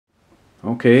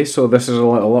Okay, so this is a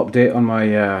little update on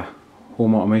my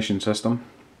home automation system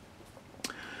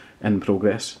in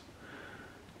progress.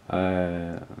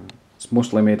 It's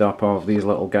mostly made up of these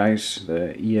little guys,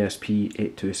 the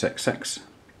ESP8266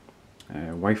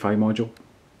 Wi-Fi module.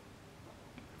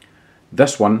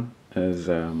 This one is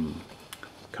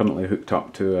currently hooked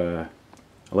up to a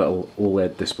little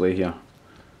OLED display here.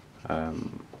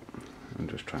 I'm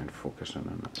just trying to focus in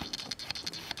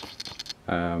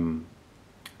on it.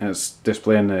 It's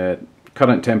displaying the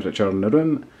current temperature in the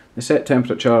room, the set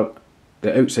temperature,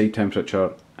 the outside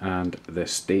temperature, and the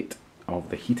state of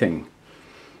the heating.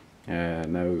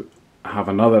 Now I have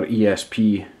another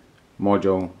ESP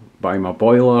module by my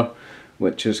boiler,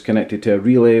 which is connected to a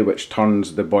relay which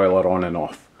turns the boiler on and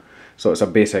off. So it's a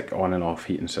basic on and off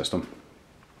heating system.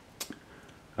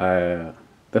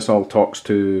 This all talks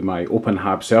to my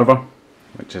Openhab server,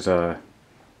 which is a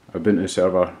Ubuntu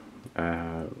server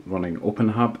running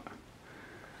Openhab.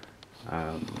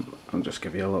 I'll just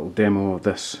give you a little demo of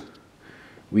this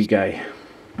wee guy.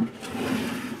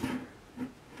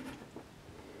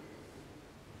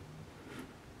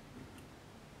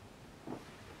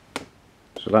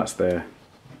 So that's the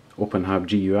Openhab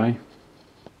GUI.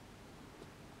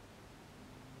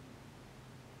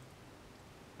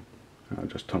 I'll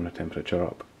just turn the temperature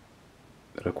up,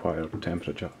 the required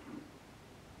temperature.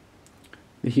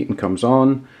 The heating comes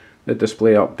on, the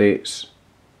display updates.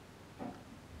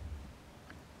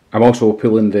 I'm also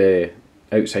pulling the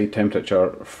outside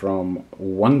temperature from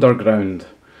Wonderground,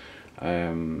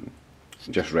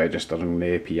 just registering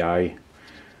the API,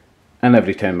 and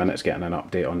every 10 minutes getting an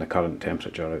update on the current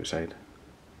temperature outside.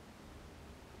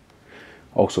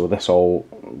 Also, this all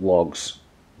logs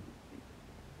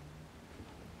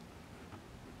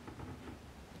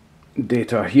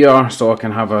data here, so I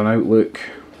can have an outlook,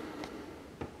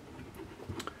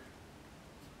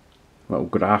 little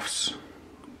graphs.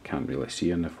 Can't really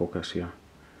see in the focus here.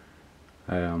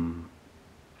 Don't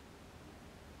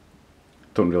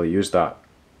really use that.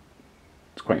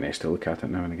 It's quite nice to look at it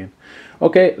now and again.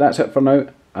 Okay, that's it for now.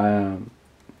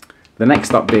 The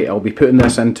next update, I'll be putting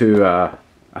this into a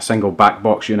single back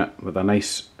box unit with a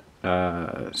nice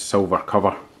silver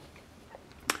cover,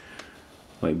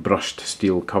 like brushed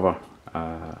steel cover,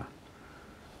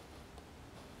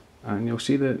 and you'll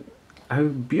see how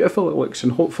beautiful it looks,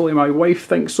 and hopefully my wife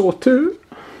thinks so too.